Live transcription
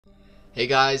Hey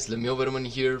guys, Lemuel Verman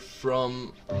here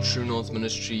from True North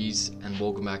Ministries, and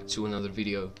welcome back to another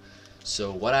video.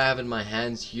 So what I have in my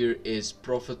hands here is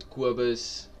Prophet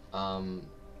KOBUS.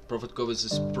 Prophet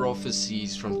KOBUS's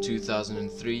prophecies from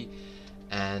 2003,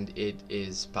 and it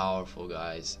is powerful,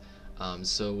 guys.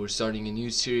 So we're starting a new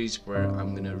series where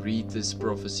I'm gonna read these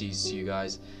prophecies to you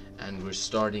guys, and we're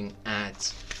starting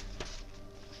at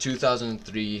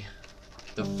 2003,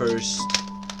 the 1st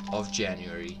of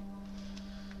January.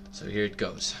 So here it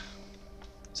goes.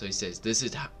 So he says, this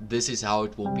is how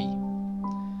it will be.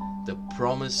 The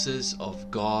promises of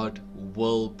God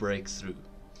will break through.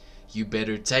 You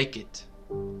better take it,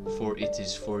 for it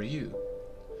is for you.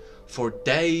 For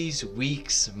days,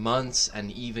 weeks, months,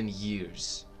 and even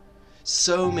years.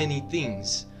 So many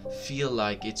things feel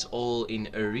like it's all in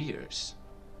arrears.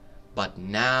 But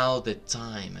now the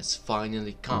time has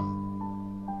finally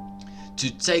come to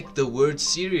take the word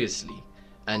seriously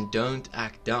and don't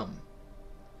act dumb.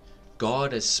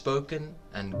 God has spoken,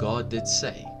 and God did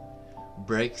say,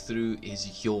 breakthrough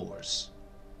is yours.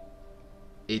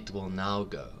 It will now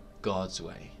go God's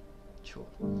way. Sure.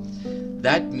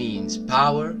 That means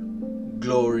power,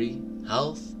 glory,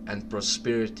 health, and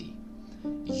prosperity.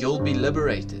 You'll be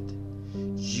liberated.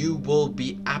 You will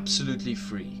be absolutely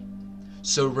free.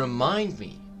 So remind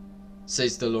me,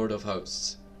 says the Lord of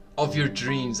hosts, of your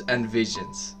dreams and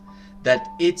visions, that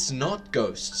it's not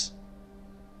ghosts.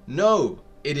 No,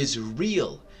 it is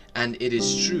real, and it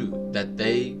is true that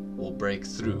they will break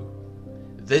through.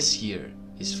 This year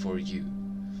is for you,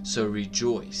 so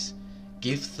rejoice.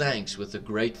 Give thanks with a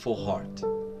grateful heart.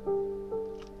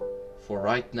 For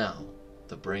right now,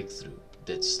 the breakthrough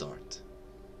did start.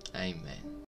 Amen.